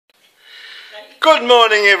Good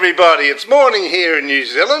morning, everybody. It's morning here in New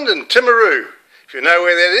Zealand, in Timaru. If you know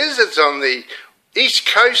where that is, it's on the east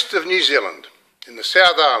coast of New Zealand, in the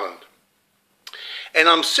South Island. And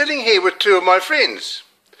I'm sitting here with two of my friends,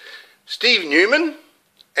 Stephen Newman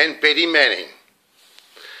and Betty Manning.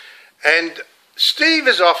 And Steve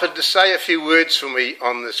has offered to say a few words for me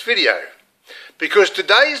on this video, because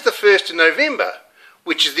today is the 1st of November,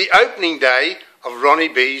 which is the opening day of Ronnie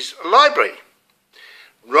B's library.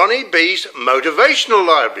 Ronnie B's motivational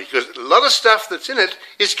library, because a lot of stuff that's in it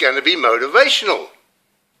is going to be motivational.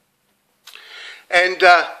 And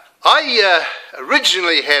I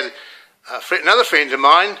originally had another friend of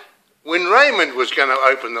mine, Wynne Raymond, was going to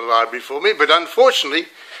open the library for me, but unfortunately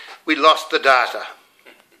we lost the data.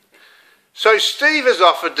 So Steve has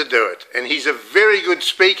offered to do it, and he's a very good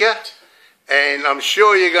speaker, and I'm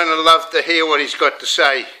sure you're going to love to hear what he's got to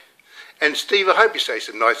say. And Steve, I hope you say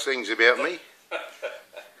some nice things about me.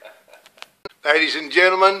 Ladies and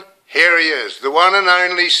gentlemen, here he is, the one and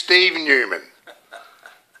only Steve Newman.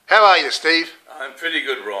 How are you, Steve? I'm pretty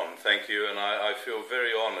good, Ron, thank you, and I feel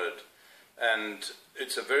very honoured. And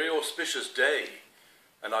it's a very auspicious day,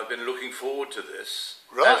 and I've been looking forward to this,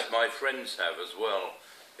 as my friends have as well.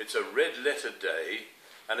 It's a red-letter day,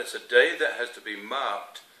 and it's a day that has to be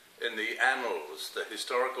marked in the annals, the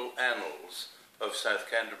historical annals of South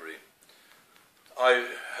Canterbury. I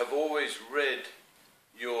have always read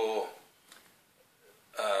your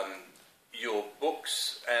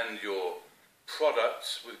books and your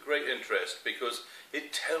products with great interest, because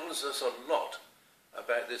it tells us a lot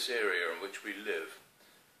about this area in which we live.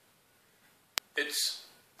 It's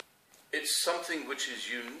something which is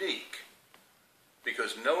unique,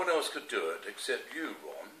 because no one else could do it except you,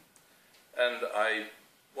 Ron, and I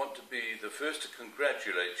want to be the first to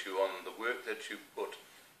congratulate you on the work that you put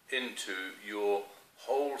into your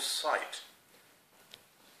whole site.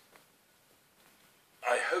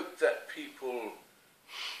 I hope that people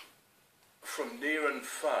from near and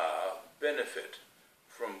far benefit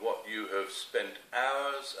from what you have spent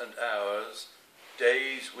hours and hours,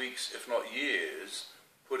 days, weeks, if not years,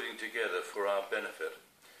 putting together for our benefit.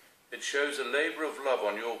 It shows a labour of love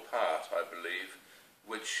on your part, I believe,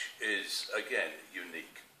 which is, again,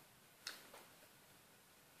 unique.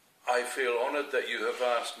 I feel honoured that you have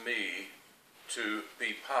asked me to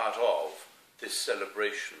be part of this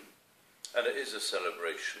celebration. And it is a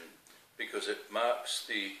celebration because it marks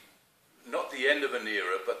not the end of an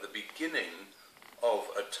era, but the beginning of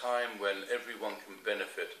a time when everyone can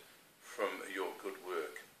benefit from your good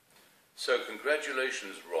work. So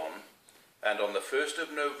congratulations, Ron. And on the 1st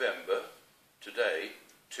of November, today,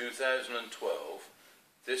 2012,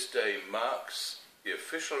 this day marks the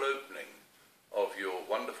official opening of your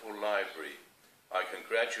wonderful library. I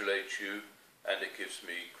congratulate you, and it gives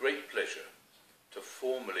me great pleasure to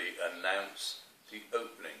formally announce the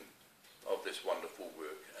opening of this wonderful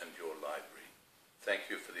work and your library. Thank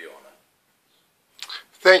you for the honour.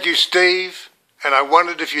 Thank you, Steve. And I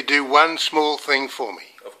wondered if you'd do one small thing for me.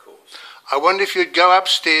 Of course. I wonder if you'd go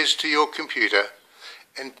upstairs to your computer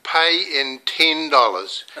and pay in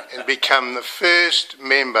 $10 and become the first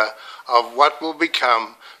member of what will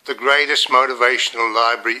become the greatest motivational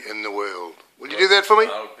library in the world. Will you do that for me?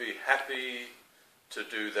 I'll be happy to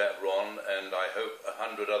do that, Ron, and I hope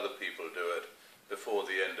 100 other people do it before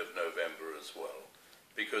the end of November as well,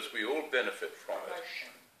 because we all benefit from Promotion.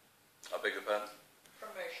 it. I beg your pardon?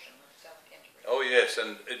 Promotion of South Canterbury. Oh yes,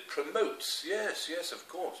 and it promotes, yes, of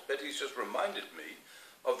course. Betty's just reminded me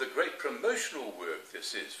of the great promotional work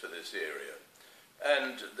this is for this area.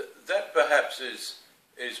 And that perhaps is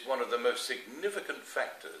one of the most significant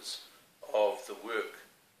factors of the work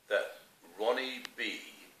that Ronnie B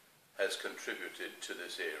has contributed to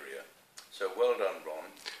this area. So well done, Ron,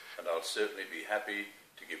 and I'll certainly be happy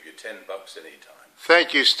to give you $10 anytime.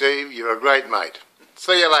 Thank you, Steve. You're a great mate.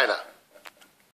 See you later.